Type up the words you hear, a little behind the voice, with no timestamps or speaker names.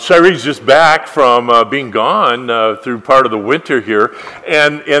Shireen's just back from being gone through part of the winter here.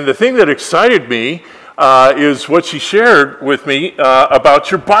 And the thing that excited me is what she shared with me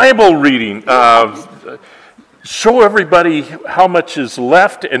about your Bible reading. Show everybody how much is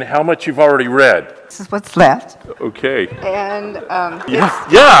left and how much you've already read. This is what's left. Okay. And Amen.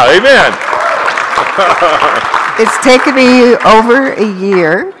 it's taken me over a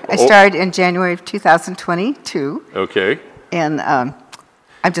year. I started in January of 2022. Okay. And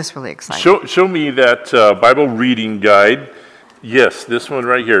I'm just really excited. Show me that Bible reading guide. Yes, this one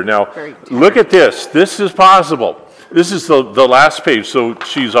right here. Now, look at this. This is possible. This is the last page. So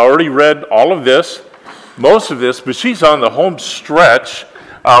she's already read all of this, most of this, but she's on the home stretch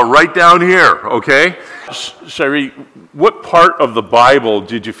right down here, okay? Shireen, what part of the Bible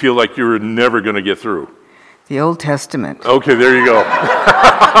did you feel like you were never going to get through? The Old Testament. Okay, there you go.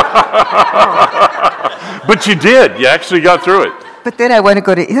 But you did. You actually got through it. But then I want to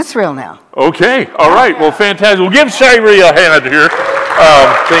go to Israel now. Okay, all right. Well, fantastic. We'll give Shireen a hand here.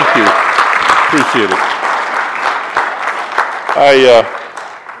 Thank you. Appreciate it.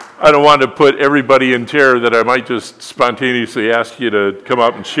 I don't want to put everybody in terror that I might just spontaneously ask you to come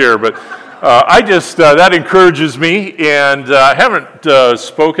up and share, but that encourages me, and I haven't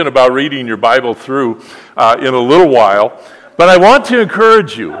spoken about reading your Bible through in a little while, but I want to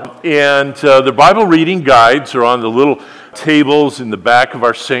encourage you, and the Bible reading guides are on the little tables in the back of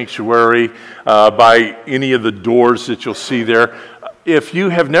our sanctuary by any of the doors that you'll see there. If you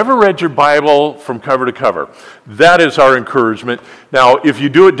have never read your Bible from cover to cover, that is our encouragement. Now, if you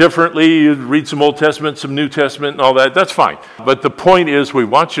do it differently, you read some Old Testament, some New Testament, and all that, that's fine. But the point is, we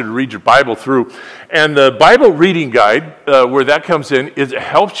want you to read your Bible through. And the Bible reading guide, where that comes in, is it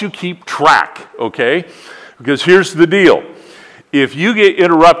helps you keep track, okay? Because here's the deal. If you get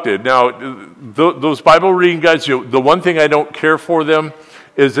interrupted, now, those Bible reading guides, the one thing I don't care for them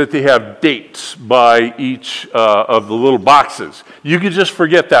is that they have dates by each of the little boxes. You can just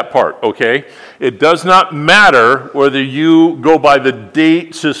forget that part, okay? It does not matter whether you go by the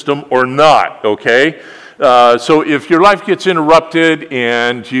date system or not, okay? So if your life gets interrupted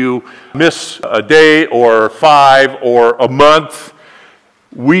and you miss a day or 5 or a month,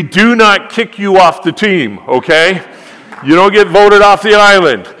 we do not kick you off the team, okay? You don't get voted off the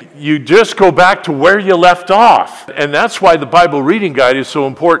island. You just go back to where you left off. And that's why the Bible reading guide is so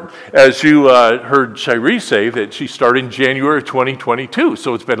important. As you heard Shireen say, that she started in January 2022,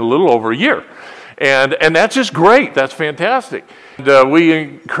 so it's been a little over a year. And that's just great. That's fantastic. And we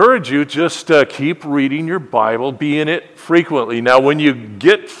encourage you just keep reading your Bible, be in it frequently. Now, when you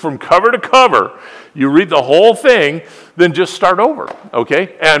get from cover to cover, you read the whole thing, then just start over,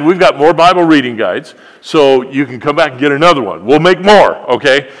 okay? And we've got more Bible reading guides, so you can come back and get another one. We'll make more,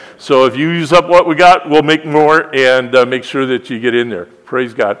 okay? So if you use up what we got, we'll make more and make sure that you get in there.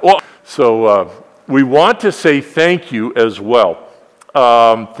 Praise God. So we want to say thank you as well.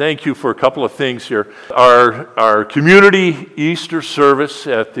 Thank you for a couple of things here. Our community Easter service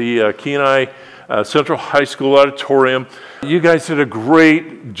at the Kenai Central High School auditorium. You guys did a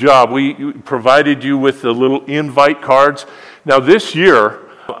great job. We provided you with the little invite cards. Now this year,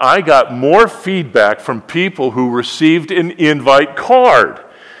 I got more feedback from people who received an invite card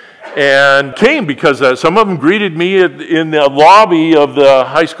and came because some of them greeted me in the lobby of the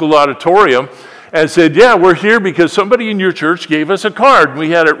high school auditorium and said, yeah, we're here because somebody in your church gave us a card. We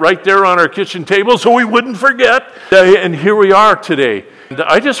had it right there on our kitchen table so we wouldn't forget. And here we are today. And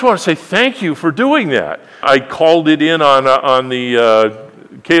I just want to say thank you for doing that. I called it in on the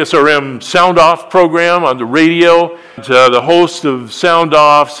KSRM Sound Off program on the radio. The host of Sound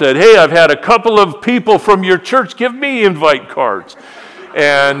Off said, hey, I've had a couple of people from your church give me invite cards.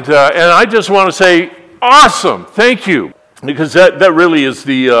 And I just want to say, awesome, thank you. Because that really is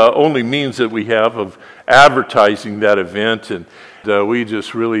the only means that we have of advertising that event. And we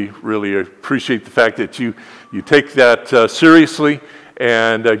just really, really appreciate the fact that you take that seriously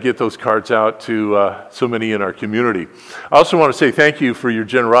and get those cards out to so many in our community. I also want to say thank you for your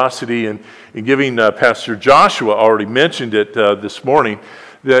generosity in giving. Pastor Joshua already mentioned it this morning,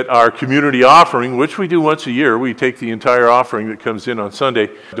 that our community offering, which we do once a year, we take the entire offering that comes in on Sunday,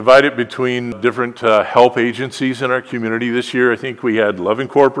 divide it between different help agencies in our community. This year, I think we had Love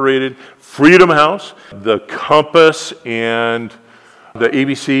Incorporated, Freedom House, the Compass, and the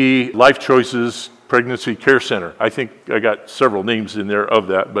ABC Life Choices Pregnancy Care Center. I think I got several names in there of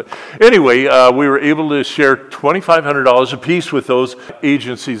that. But anyway, we were able to share $2,500 apiece with those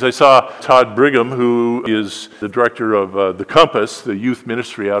agencies. I saw Todd Brigham, who is the director of the Compass, the youth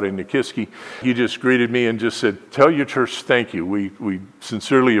ministry out in Nikiski. He just greeted me and just said, tell your church thank you. We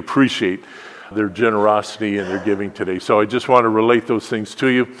sincerely appreciate their generosity and their giving today. So I just want to relate those things to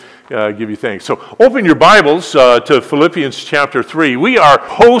you, give you thanks. So open your Bibles to Philippians chapter 3. We are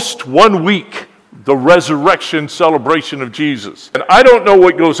post 1 week, the resurrection celebration of Jesus. And I don't know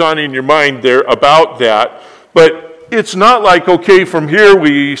what goes on in your mind there about that, but it's not like, okay, from here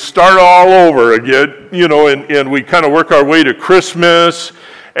we start all over again, and we kind of work our way to Christmas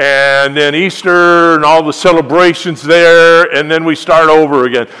and then Easter and all the celebrations there, and then we start over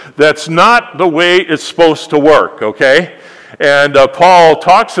again. That's not the way it's supposed to work, okay? And Paul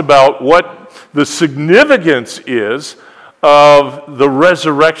talks about what the significance is of the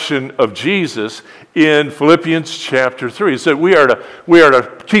resurrection of Jesus in Philippians chapter 3. He said we are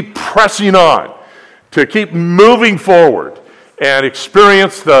to keep pressing on, to keep moving forward and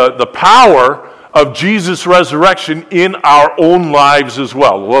experience the power of Jesus' resurrection in our own lives as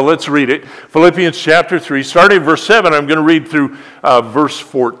well. Well, let's read it. Philippians chapter 3, starting at verse 7, I'm going to read through verse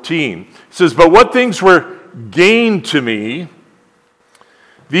 14. It says, "But what things were gain to me,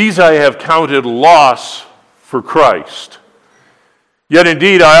 these I have counted loss for Christ. Yet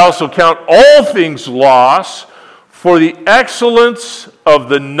indeed I also count all things loss for the excellence of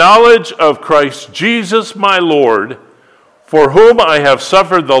the knowledge of Christ Jesus my Lord, for whom I have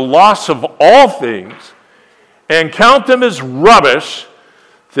suffered the loss of all things, and count them as rubbish,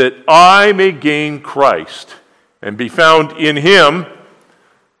 that I may gain Christ, and be found in him,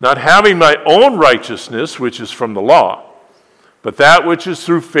 not having my own righteousness, which is from the law, but that which is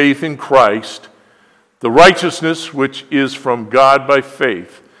through faith in Christ, the righteousness which is from God by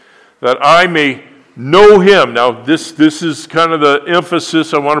faith, that I may know him." Now, this is kind of the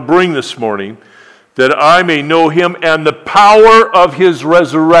emphasis I want to bring this morning, that I may know him and the power of his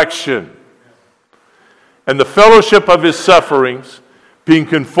resurrection and the fellowship of his sufferings, being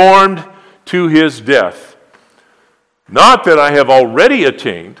conformed to his death. Not that I have already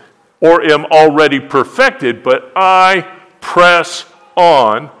attained or am already perfected, but I press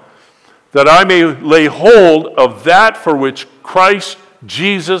on, that I may lay hold of that for which Christ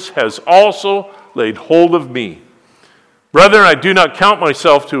Jesus has also laid hold of me. Brethren, I do not count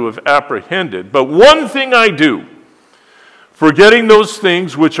myself to have apprehended, but one thing I do, forgetting those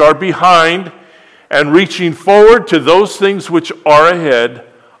things which are behind and reaching forward to those things which are ahead,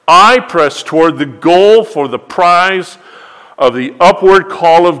 I press toward the goal for the prize of the upward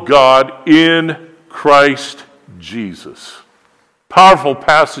call of God in Christ Jesus. Powerful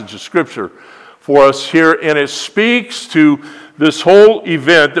passage of Scripture for us here, and it speaks to this whole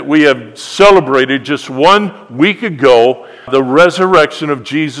event that we have celebrated just 1 week ago, the resurrection of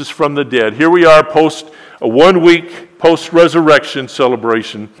Jesus from the dead. Here we are post a 1 week post-resurrection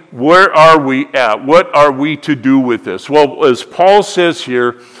celebration. Where are we at? What are we to do with this? Well, as Paul says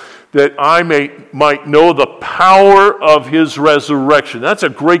here, that I might know the power of his resurrection. That's a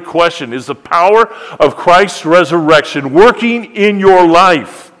great question. Is the power of Christ's resurrection working in your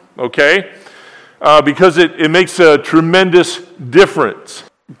life? Okay? Because it makes a tremendous difference.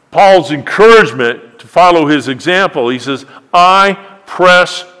 Paul's encouragement to follow his example, he says, I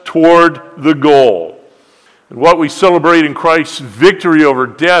press toward the goal. And what we celebrate in Christ's victory over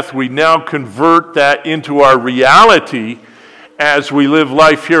death, we now convert that into our reality as we live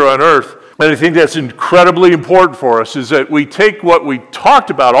life here on earth. And I think that's incredibly important for us, is that we take what we talked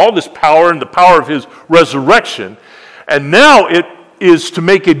about, all this power and the power of his resurrection, and now it is to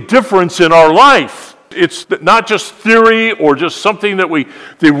make a difference in our life. It's not just theory or just something that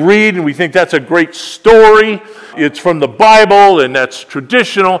they read and we think that's a great story. It's from the Bible and that's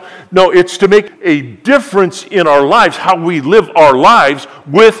traditional. No, it's to make a difference in our lives, how we live our lives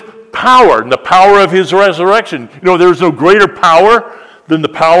with power, and the power of his resurrection. There's no greater power than the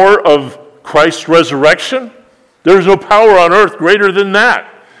power of Christ's resurrection. There's no power on earth greater than that.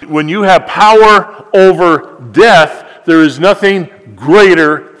 When you have power over death, there is nothing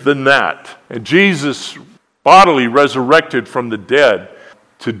greater than that. And Jesus bodily resurrected from the dead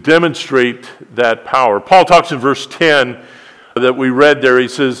to demonstrate that power. Paul talks in verse 10 that we read there. He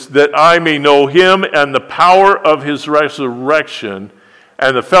says, that I may know him and the power of his resurrection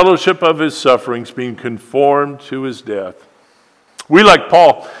and the fellowship of his sufferings, being conformed to his death. We, like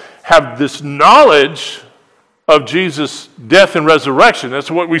Paul, have this knowledge of Jesus' death and resurrection. That's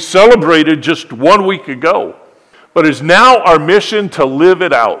what we celebrated just 1 week ago. But it's now our mission to live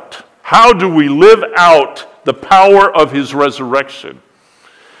it out. How do we live out the power of his resurrection?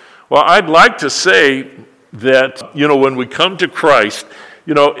 Well, I'd like to say that, when we come to Christ,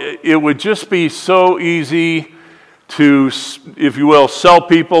 it would just be so easy to, if you will, sell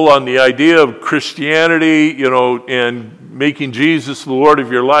people on the idea of Christianity, and making Jesus the Lord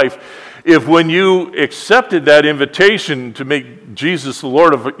of your life. if when you accepted that invitation to make Jesus the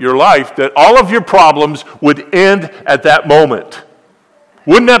Lord of your life, that all of your problems would end at that moment.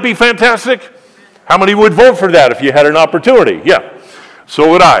 Wouldn't that be fantastic? How many would vote for that if you had an opportunity? Yeah, so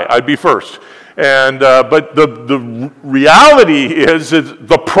would I. I'd be first. And but the reality is that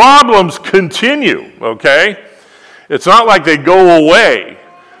the problems continue, okay? It's not like they go away.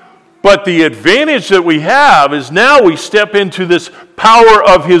 But the advantage that we have is now we step into this power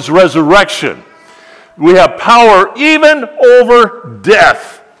of his resurrection. We have power even over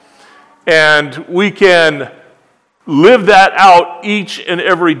death. And we can live that out each and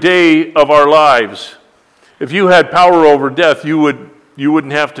every day of our lives. If you had power over death, you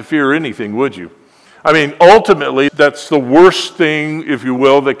wouldn't have to fear anything, would you? I mean, ultimately, that's the worst thing, if you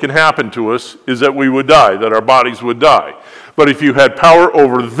will, that can happen to us, is that we would die, that our bodies would die. But if you had power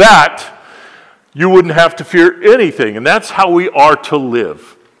over that, you wouldn't have to fear anything. And that's how we are to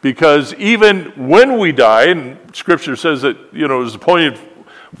live. Because even when we die, and Scripture says that, it was appointed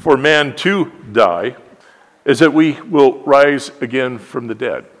for man to die, is that we will rise again from the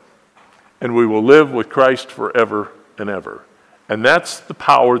dead. And we will live with Christ forever and ever. And that's the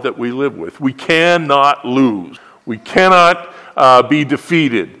power that we live with. We cannot lose. We cannot be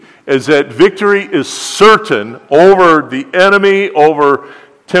defeated. Is that victory is certain over the enemy, over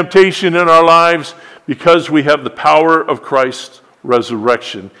temptation in our lives, because we have the power of Christ's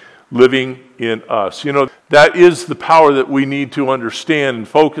resurrection living in us. That is the power that we need to understand and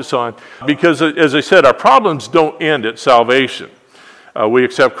focus on, because, as I said, our problems don't end at salvation. We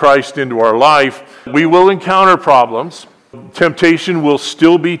accept Christ into our life. We will encounter problems. Temptation will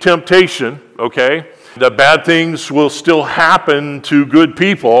still be temptation, okay? The bad things will still happen to good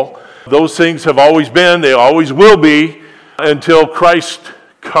people. Those things have always been, they always will be, until Christ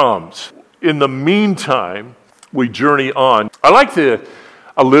comes. In the meantime, we journey on. I like the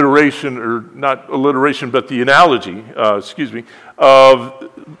alliteration, or not alliteration, but the analogy, of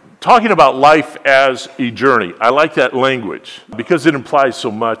talking about life as a journey. I like that language because it implies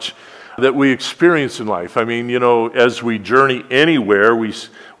so much that we experience in life. I mean, as we journey anywhere,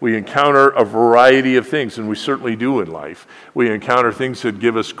 we encounter a variety of things, and we certainly do in life. We encounter things that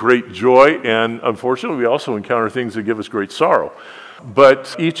give us great joy, and unfortunately, we also encounter things that give us great sorrow.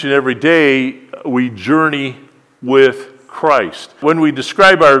 But each and every day, we journey with Christ. When we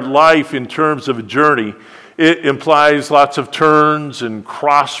describe our life in terms of a journey, it implies lots of turns and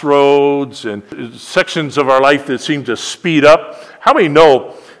crossroads and sections of our life that seem to speed up. How many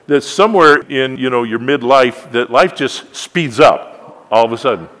know that somewhere in your midlife that life just speeds up all of a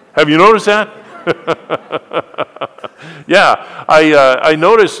sudden? Have you noticed that? Yeah, I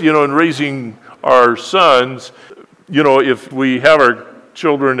noticed in raising our sons, if we have our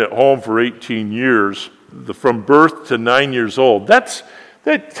children at home for 18 years, from birth to 9 years old, that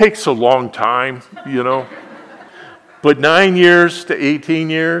takes a long time, But 9 years to 18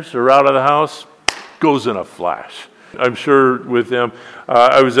 years, they're out of the house, goes in a flash. I'm sure with them.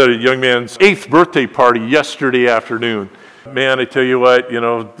 I was at a young man's 8th birthday party yesterday afternoon. Man, I tell you what,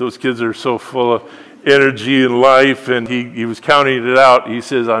 those kids are so full of energy and life, and he was counting it out. He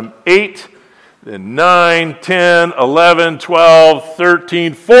says, I'm 8, then 9, 10, 11, 12,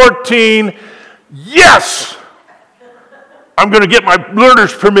 13, 14. Yes! I'm going to get my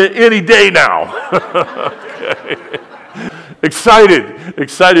learner's permit any day now. Okay.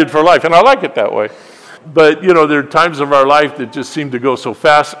 Excited for life, and I like it that way. But, there are times of our life that just seem to go so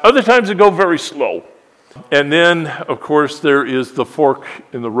fast. Other times they go very slow. And then, of course, there is the fork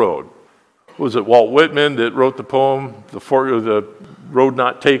in the road. Was it Walt Whitman that wrote the poem, The Road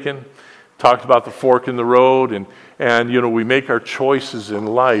Not Taken? Talked about the fork in the road. And we make our choices in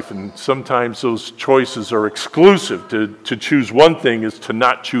life. And sometimes those choices are exclusive. To choose one thing is to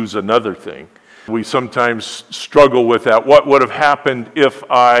not choose another thing. We sometimes struggle with that. What would have happened if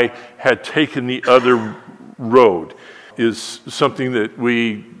I had taken the other road is something that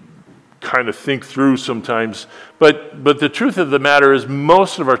we kind of think through sometimes. But the truth of the matter is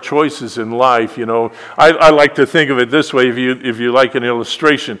most of our choices in life, I like to think of it this way, if you like an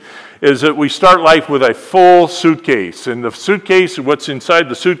illustration, is that we start life with a full suitcase. And the suitcase, what's inside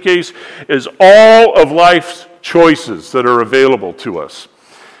the suitcase, is all of life's choices that are available to us.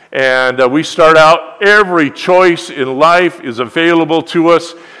 And we start out, every choice in life is available to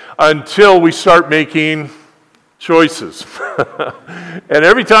us until we start making choices. And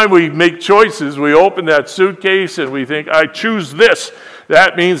every time we make choices, we open that suitcase and we think, I choose this.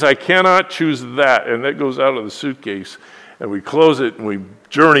 That means I cannot choose that. And that goes out of the suitcase. And we close it and we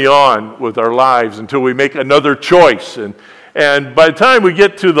journey on with our lives until we make another choice. And by the time we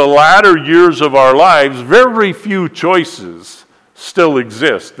get to the latter years of our lives, very few choices still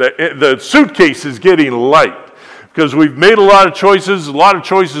exist. The suitcase is getting light because we've made a lot of choices. A lot of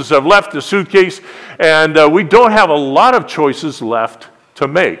choices have left the suitcase, and we don't have a lot of choices left to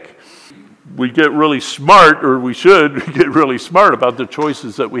make. We get really smart, or we should get really smart about the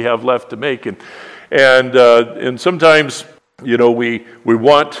choices that we have left to make, and sometimes, we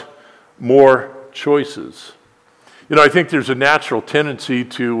want more choices. I think there's a natural tendency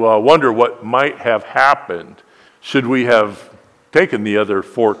to wonder what might have happened should we have taken the other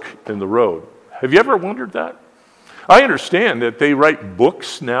fork in the road. Have you ever wondered that? I understand that they write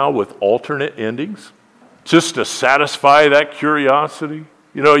books now with alternate endings just to satisfy that curiosity.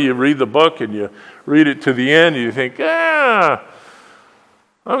 You read the book and you read it to the end and you think, I'm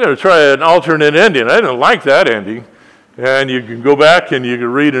going to try an alternate ending. I didn't like that ending. And you can go back and you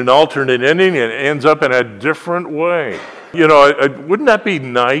can read an alternate ending and it ends up in a different way. Wouldn't that be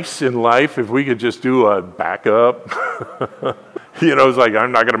nice in life if we could just do a backup? It's like,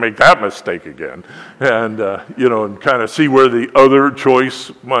 I'm not going to make that mistake again. And, and kind of see where the other choice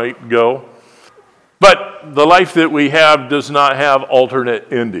might go. But the life that we have does not have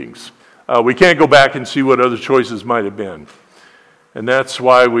alternate endings. We can't go back and see what other choices might have been. And that's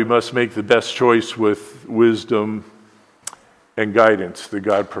why we must make the best choice with wisdom and guidance that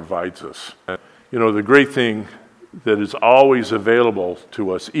God provides us. The great thing that is always available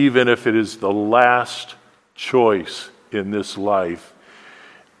to us, even if it is the last choice in this life,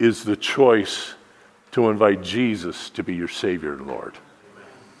 is the choice to invite Jesus to be your Savior and Lord.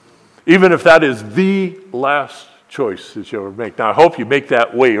 Even if that is the last choice that you ever make. Now, I hope you make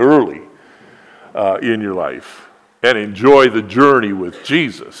that way early in your life and enjoy the journey with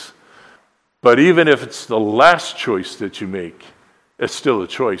Jesus. But even if it's the last choice that you make, it's still a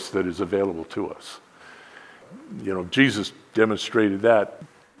choice that is available to us. Jesus demonstrated that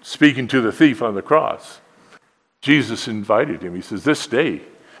speaking to the thief on the cross. Jesus invited him. He says, this day,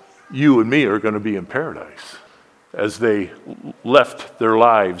 you and me are going to be in paradise, as they left their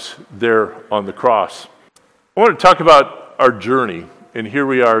lives there on the cross. I want to talk about our journey. And here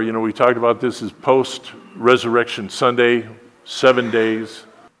we are. We talked about this as post-resurrection Sunday, 7 days.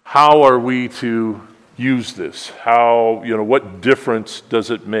 How are we to use this? What difference does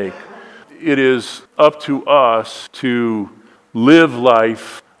it make? It is up to us to live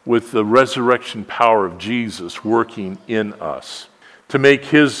life with the resurrection power of Jesus working in us, to make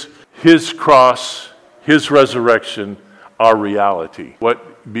his cross, his resurrection, our reality, what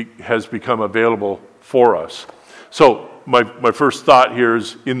has become available for us. So my first thought here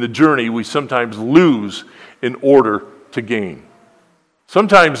is, in the journey, we sometimes lose in order to gain.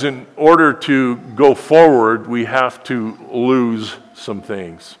 Sometimes in order to go forward, we have to lose some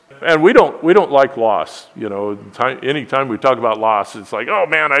things. And we don't like loss. Anytime we talk about loss, it's like, oh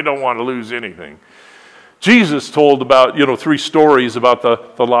man, I don't want to lose anything. Jesus told about, 3 stories about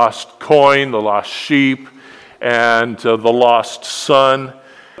the lost coin, the lost sheep, and the lost son.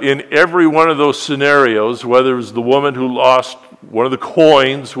 In every one of those scenarios, whether it was the woman who lost one of the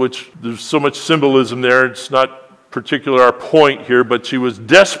coins, which there's so much symbolism there, it's not particular our point here, but she was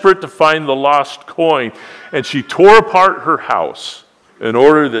desperate to find the lost coin, and she tore apart her house in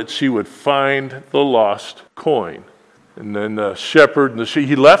order that she would find the lost coin. And then the shepherd and the sheep,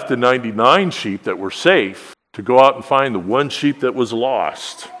 he left the 99 sheep that were safe to go out and find the one sheep that was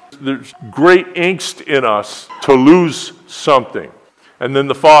lost. There's great angst in us to lose something. And then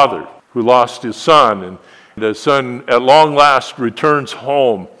the father who lost his son, and the son at long last returns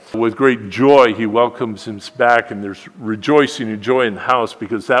home. With great joy, he welcomes him back, and there's rejoicing and joy in the house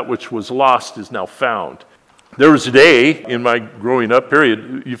because that which was lost is now found. There was a day in my growing up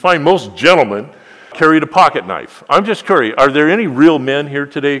period, you find most gentlemen carried a pocket knife. I'm just curious, are there any real men here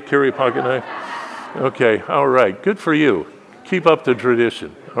today carry a pocket knife? Okay, all right, good for you. Keep up the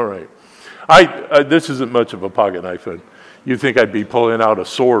tradition. All right. This isn't much of a pocket knife. You'd think I'd be pulling out a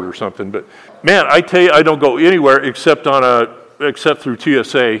sword or something, but man, I tell you, I don't go anywhere except through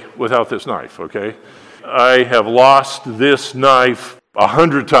TSA without this knife, okay? I have lost this knife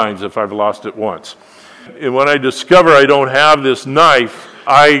 100 times if I've lost it once. And when I discover I don't have this knife,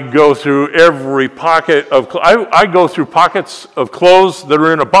 I go through every pocket of I go through pockets of clothes that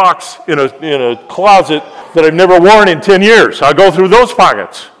are in a box in a closet that I've never worn in 10 years. I go through those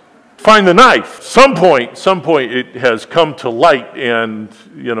pockets, find the knife. Some point it has come to light, and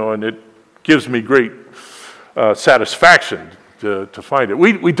it gives me great satisfaction to find it.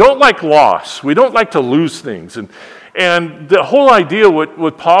 We don't like loss. We don't like to lose things. And the whole idea,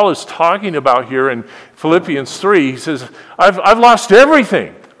 what Paul is talking about here in Philippians 3, he says, I've lost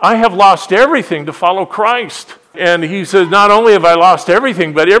everything. I have lost everything to follow Christ. And he says, not only have I lost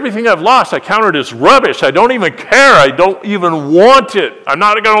everything, but everything I've lost, I count it as rubbish. I don't even care. I don't even want it. I'm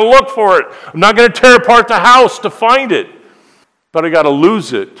not going to look for it. I'm not going to tear apart the house to find it. But I got to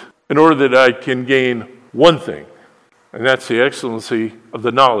lose it in order that I can gain one thing. And that's the excellency of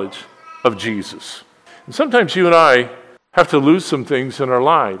the knowledge of Jesus. And sometimes you and I have to lose some things in our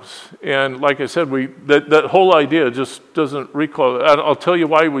lives. And like I said, that whole idea just doesn't recall. I'll tell you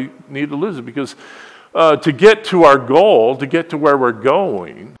why we need to lose it. Because to get to our goal, to get to where we're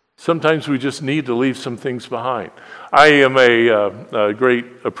going, sometimes we just need to leave some things behind. I am a great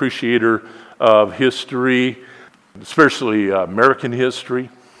appreciator of history, especially American history.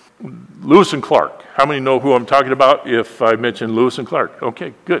 Lewis and Clark. How many know who I'm talking about if I mention Lewis and Clark?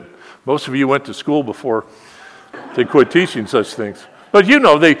 Okay, good. Most of you went to school before they quit teaching such things. But you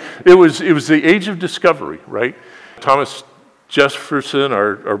know, it was the age of discovery, right? Thomas Jefferson,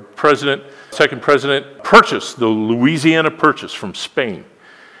 our president, second president, purchased the Louisiana Purchase from Spain.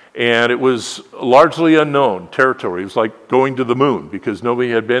 And it was largely unknown territory. It was like going to the moon because nobody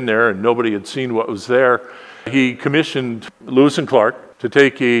had been there and nobody had seen what was there. He commissioned Lewis and Clark to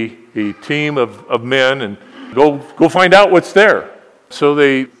take a team of men and go find out what's there. So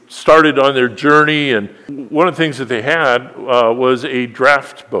they started on their journey, and one of the things that they had was a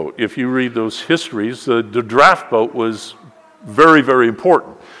draft boat. If you read those histories, the draft boat was very, very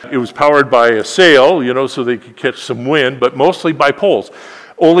important. It was powered by a sail, so they could catch some wind, but mostly by poles.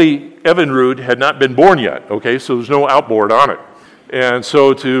 Only Evinrude had not been born yet, okay, so there's no outboard on it. And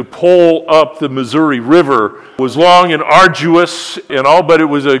so to pole up the Missouri River was long and arduous and all, but it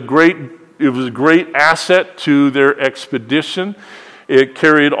was a great asset to their expedition. It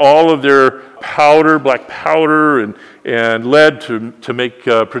carried all of their powder, black powder, and lead to make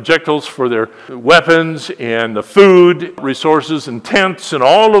projectiles for their weapons, and the food resources and tents and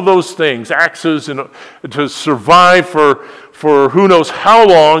all of those things, axes, and to survive for who knows how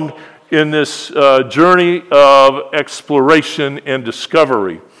long in this journey of exploration and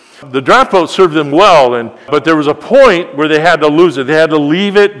discovery. The draft boat served them well, but there was a point where they had to lose it. They had to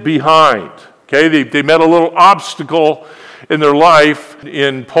leave it behind. Okay, they met a little obstacle in their life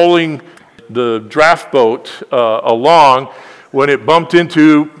in pulling the draft boat along when it bumped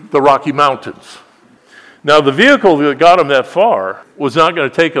into the Rocky Mountains. Now, the vehicle that got them that far was not going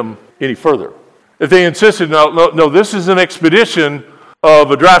to take them any further. If they insisted, no, this is an expedition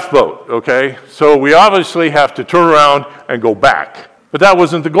of a draft boat, okay? So we obviously have to turn around and go back. But that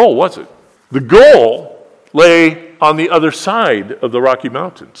wasn't the goal, was it? The goal lay on the other side of the Rocky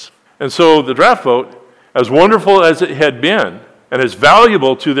Mountains. And so the draft boat, as wonderful as it had been, and as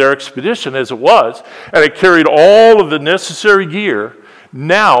valuable to their expedition as it was, and it carried all of the necessary gear,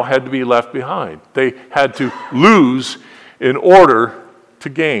 now had to be left behind. They had to lose in order to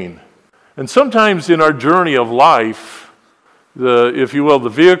gain. And sometimes in our journey of life, the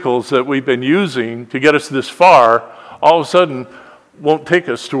vehicles that we've been using to get us this far, all of a sudden won't take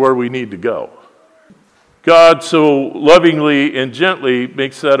us to where we need to go. God so lovingly and gently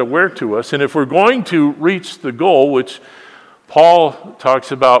makes that aware to us. And if we're going to reach the goal, which Paul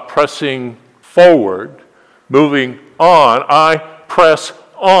talks about pressing forward, moving on, I press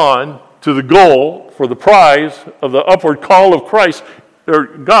on to the goal for the prize of the upward call of Christ, or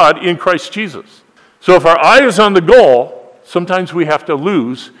God in Christ Jesus. So if our eye is on the goal, sometimes we have to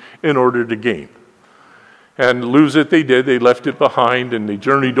lose in order to gain. And lose it they did. They left it behind and they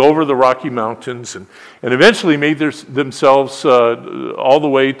journeyed over the Rocky Mountains and eventually made themselves all the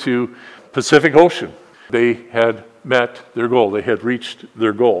way to Pacific Ocean. They had met their goal. They had reached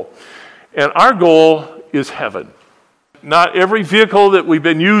their goal. And our goal is heaven. Not every vehicle that we've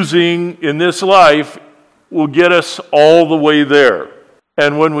been using in this life will get us all the way there.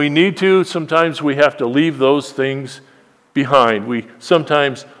 And when we need to, sometimes we have to leave those things behind. We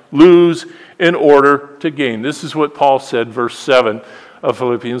sometimes lose in order to gain. This is what Paul said, verse 7 of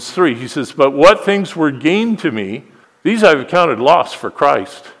Philippians 3. He says, "But what things were gained to me, these I've counted loss for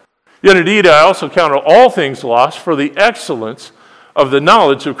Christ. Yet indeed I also count all things lost for the excellence of the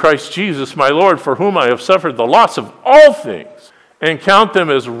knowledge of Christ Jesus, my Lord, for whom I have suffered the loss of all things, and count them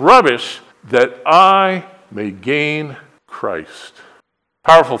as rubbish, that I may gain Christ."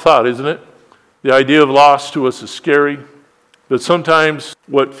 Powerful thought, isn't it? The idea of loss to us is scary, but sometimes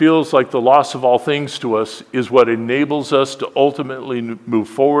what feels like the loss of all things to us is what enables us to ultimately move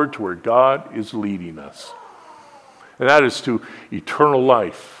forward to where God is leading us. And that is to eternal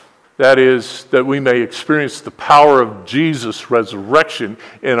life. That is, that we may experience the power of Jesus' resurrection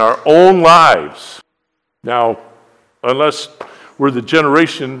in our own lives. Now, unless we're the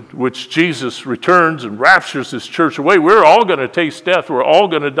generation which Jesus returns and raptures his church away, we're all going to taste death. We're all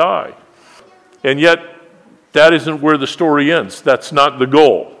going to die. And yet, That isn't where the story ends. That's not the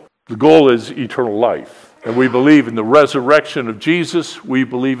goal. The goal is eternal life. And we believe in the resurrection of Jesus. We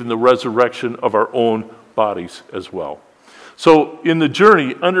believe in the resurrection of our own bodies as well. So in the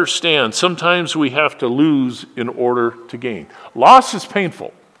journey, understand, sometimes we have to lose in order to gain. Loss is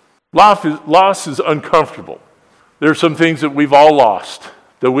painful. Loss is uncomfortable. There are some things that we've all lost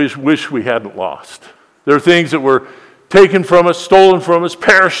that we wish we hadn't lost. There are things that were taken from us, stolen from us,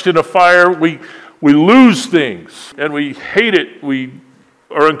 perished in a fire. We lose things, and we hate it. We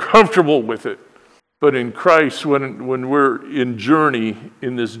are uncomfortable with it. But in Christ, when we're in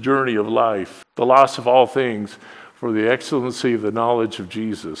this journey of life, the loss of all things for the excellency of the knowledge of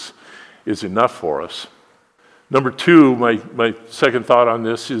Jesus is enough for us. Number two, my second thought on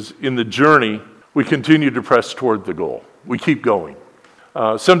this is, in the journey, we continue to press toward the goal. We keep going.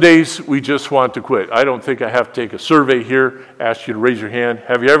 Some days we just want to quit. I don't think I have to take a survey here, ask you to raise your hand.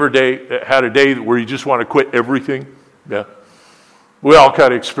 Have you ever had a day where you just want to quit everything? Yeah. We all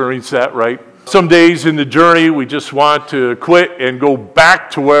kind of experience that, right? Some days in the journey we just want to quit and go back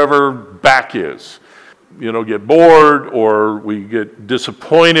to wherever back is. Get bored, or we get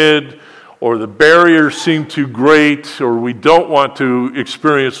disappointed, or the barriers seem too great, or we don't want to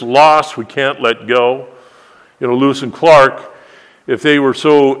experience loss, we can't let go. Lewis and Clark, if they were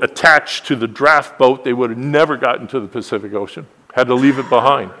so attached to the draft boat, they would have never gotten to the Pacific Ocean, had to leave it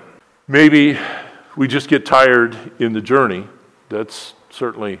behind. Maybe we just get tired in the journey. That's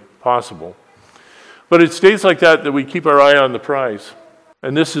certainly possible. But it's days like that we keep our eye on the prize.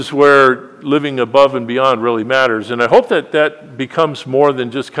 And this is where living above and beyond really matters. And I hope that becomes more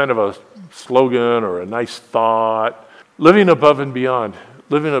than just kind of a slogan or a nice thought. Living above and beyond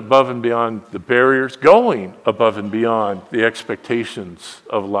the barriers, going above and beyond the expectations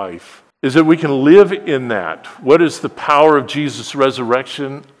of life, is that we can live in that. What does the power of Jesus'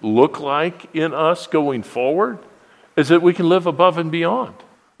 resurrection look like in us going forward? Is that we can live above and beyond.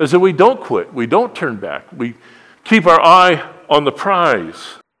 Is that we don't quit, we don't turn back, we keep our eye on the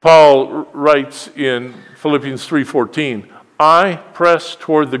prize. Paul writes in Philippians 3:14, I press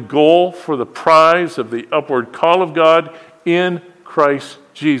toward the goal for the prize of the upward call of God in Christ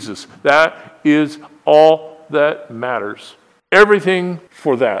Jesus. That is all that matters. Everything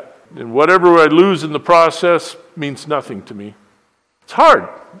for that. And whatever I lose in the process means nothing to me. It's hard.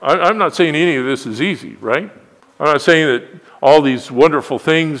 I'm not saying any of this is easy, right? I'm not saying that all these wonderful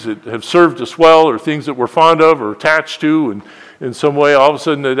things that have served us well, or things that we're fond of or attached to, and in some way all of a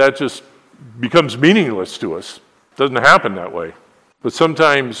sudden that just becomes meaningless to us. It doesn't happen that way. But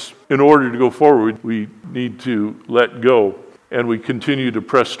sometimes in order to go forward, we need to let go, and we continue to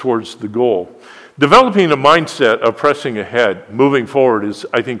press towards the goal. Developing a mindset of pressing ahead, moving forward, is,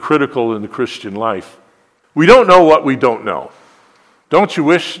 I think, critical in the Christian life. We don't know what we don't know. Don't you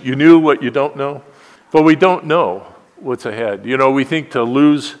wish you knew what you don't know? But we don't know what's ahead. We think to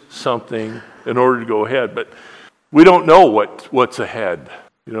lose something in order to go ahead, but we don't know what's ahead.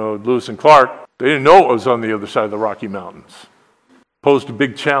 Lewis and Clark, they didn't know what was on the other side of the Rocky Mountains. Posed a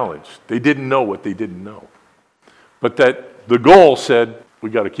big challenge. They didn't know what they didn't know. But that the goal said, we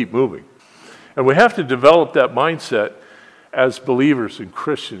got to keep moving. And we have to develop that mindset as believers and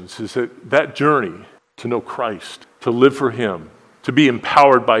Christians, is that journey to know Christ, to live for Him, to be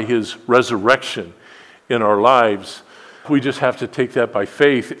empowered by His resurrection in our lives. We just have to take that by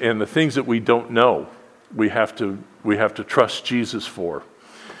faith, and the things that we don't know, we have to trust Jesus for.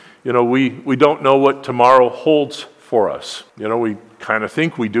 We don't know what tomorrow holds for us. We kind of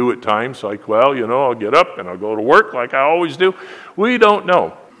think we do at times, like, I'll get up and I'll go to work like I always do. We don't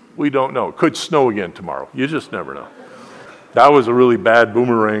know. It could snow again tomorrow. You just never know. That was a really bad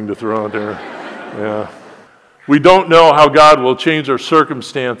boomerang to throw out there. Yeah. We don't know how God will change our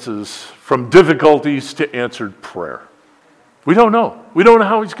circumstances from difficulties to answered prayer. We don't know. We don't know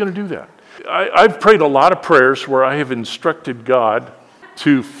how He's going to do that. I've prayed a lot of prayers where I have instructed God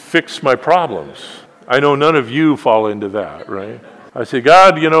to fix my problems. I know none of you fall into that, right? I say,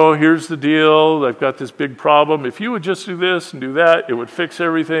 God, here's the deal. I've got this big problem. If you would just do this and do that, it would fix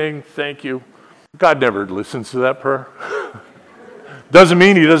everything. Thank you. God never listens to that prayer. Doesn't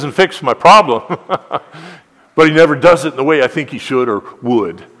mean He doesn't fix my problem. But He never does it in the way I think He should or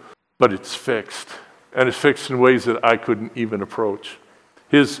would. But it's fixed. And it's fixed in ways that I couldn't even approach.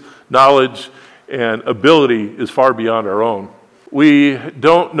 His knowledge and ability is far beyond our own. We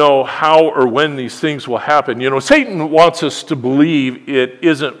don't know how or when these things will happen. Satan wants us to believe it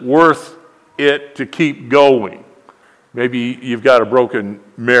isn't worth it to keep going. Maybe you've got a broken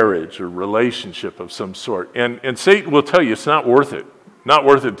marriage or relationship of some sort. And Satan will tell you it's not worth it. Not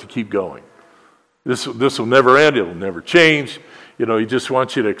worth it to keep going. This will never end. It will never change. He just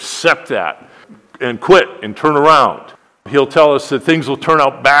wants you to accept that. and quit and turn around. He'll tell us that things will turn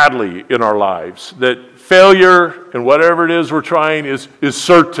out badly in our lives, that failure and whatever it is we're trying is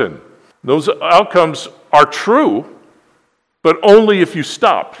certain. Those outcomes are true, but only if you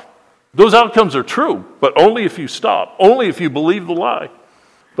stop. Those outcomes are true, but only if you stop, only if you believe the lie.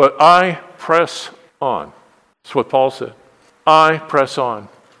 But I press on. That's what Paul said. I press on.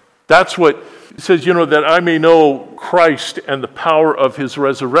 That's what he says, that I may know Christ and the power of his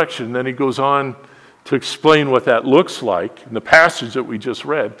resurrection. Then he goes on to explain what that looks like in the passage that we just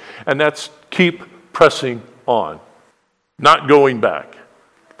read. And that's keep pressing on, not going back.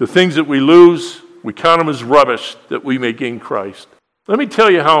 The things that we lose, we count them as rubbish that we may gain Christ. Let me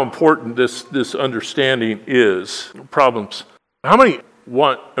tell you how important this understanding is. Problems. How many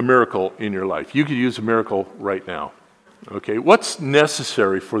want a miracle in your life? You could use a miracle right now. Okay, what's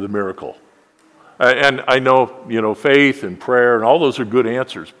necessary for the miracle? And I know, faith and prayer and all those are good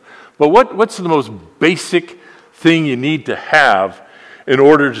answers. But what's the most basic thing you need to have in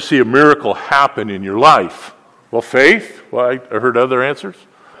order to see a miracle happen in your life? Well, faith. Well, I heard other answers.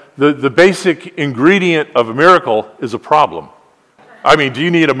 The basic ingredient of a miracle is a problem. I mean, do you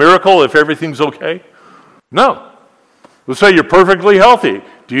need a miracle if everything's okay? No. Let's say you're perfectly healthy.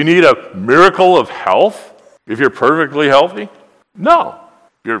 Do you need a miracle of health if you're perfectly healthy? No.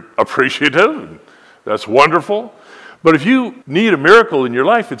 You're appreciative, and that's wonderful. But if you need a miracle in your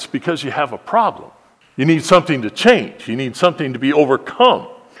life, it's because you have a problem. You need something to change. You need something to be overcome.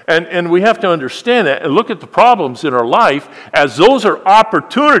 And we have to understand that and look at the problems in our life as those are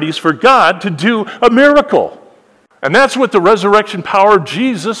opportunities for God to do a miracle. And that's what the resurrection power of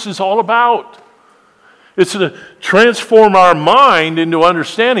Jesus is all about. It's to transform our mind into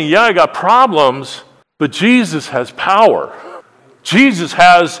understanding, yeah, I got problems, but Jesus has power. Jesus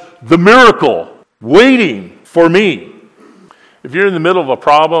has the miracle waiting for me. If you're in the middle of a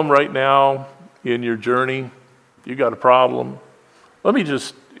problem right now in your journey, you got a problem, let me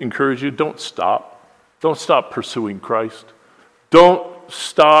just encourage you, don't stop. Don't stop pursuing Christ. Don't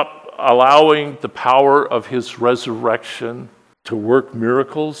stop allowing the power of his resurrection to work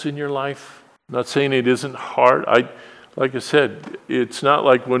miracles in your life. I'm not saying it isn't hard. Like I said, it's not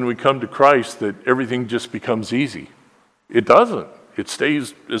like when we come to Christ that everything just becomes easy. It doesn't. It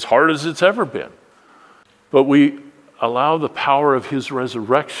stays as hard as it's ever been. But we allow the power of his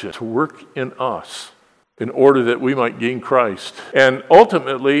resurrection to work in us in order that we might gain Christ. And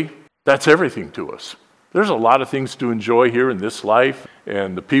ultimately, that's everything to us. There's a lot of things to enjoy here in this life,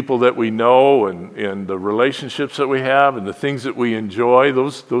 and the people that we know, and the relationships that we have, and the things that we enjoy,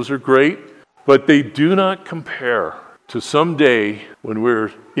 those are great. But they do not compare to someday when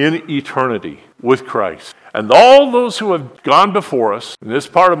we're in eternity with Christ. And all those who have gone before us, in this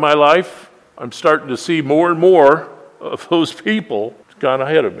part of my life, I'm starting to see more and more of those people gone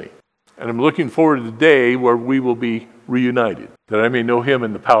ahead of me. And I'm looking forward to the day where we will be reunited, that I may know him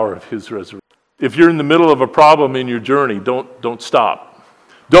in the power of his resurrection. If you're in the middle of a problem in your journey, don't stop.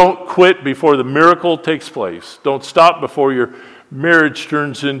 Don't quit before the miracle takes place. Don't stop before your marriage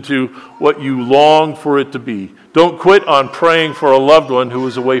turns into what you long for it to be. Don't quit on praying for a loved one who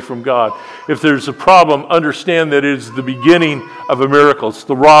is away from God. If there's a problem, understand that it is the beginning of a miracle. It's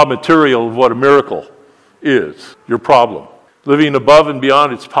the raw material of what a miracle is, your problem. Living above and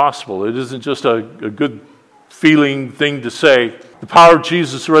beyond, it's possible. It isn't just a good feeling thing to say. The power of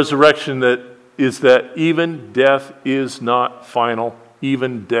Jesus' resurrection is that even death is not final.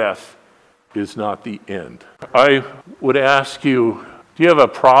 Even death is not the end. I would ask you, do you have a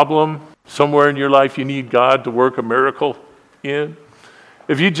problem somewhere in your life you need God to work a miracle in?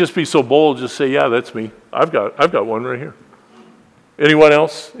 If you'd just be so bold, just say, yeah, that's me. I've got one right here. Anyone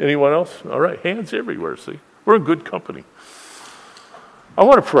else? Anyone else? All right, hands everywhere, see? We're in good company. I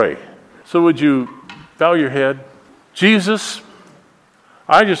want to pray. So would you bow your head? Jesus,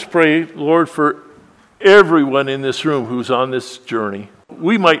 I just pray, Lord, for everyone in this room who's on this journey.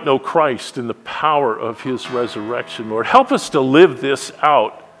 We might know Christ in the power of his resurrection, Lord. Help us to live this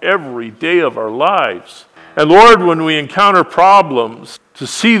out every day of our lives. And Lord, when we encounter problems, to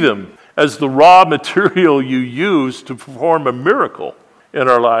see them as the raw material you use to perform a miracle in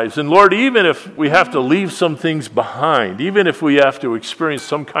our lives. And Lord, even if we have to leave some things behind, even if we have to experience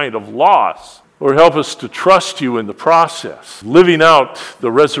some kind of loss, Lord, help us to trust you in the process, living out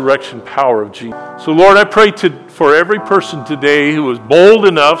the resurrection power of Jesus. So Lord, I pray for every person today who is bold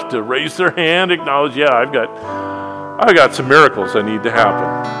enough to raise their hand, acknowledge, yeah, I've got some miracles that need to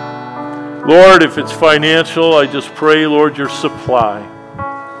happen. Lord, if it's financial, I just pray, Lord, your supply.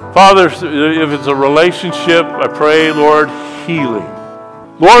 Father, if it's a relationship, I pray, Lord, healing.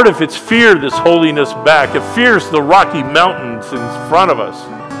 Lord, if it's fear, this holding us back, if fear's the rocky mountains in front of us,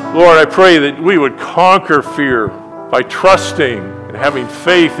 Lord, I pray that we would conquer fear by trusting and having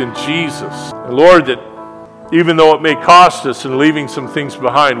faith in Jesus. And Lord, that even though it may cost us and leaving some things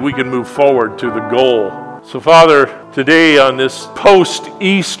behind, we can move forward to the goal. So Father, today on this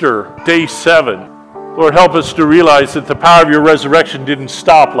post-Easter, day 7, Lord, help us to realize that the power of your resurrection didn't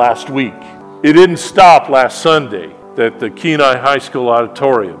stop last week. It didn't stop last Sunday at the Kenai High School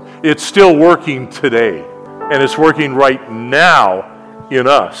auditorium. It's still working today, and it's working right now in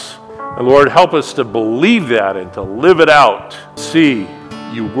us. And Lord, help us to believe that and to live it out. See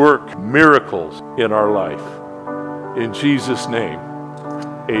you work miracles in our life. In Jesus' name,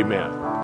 amen.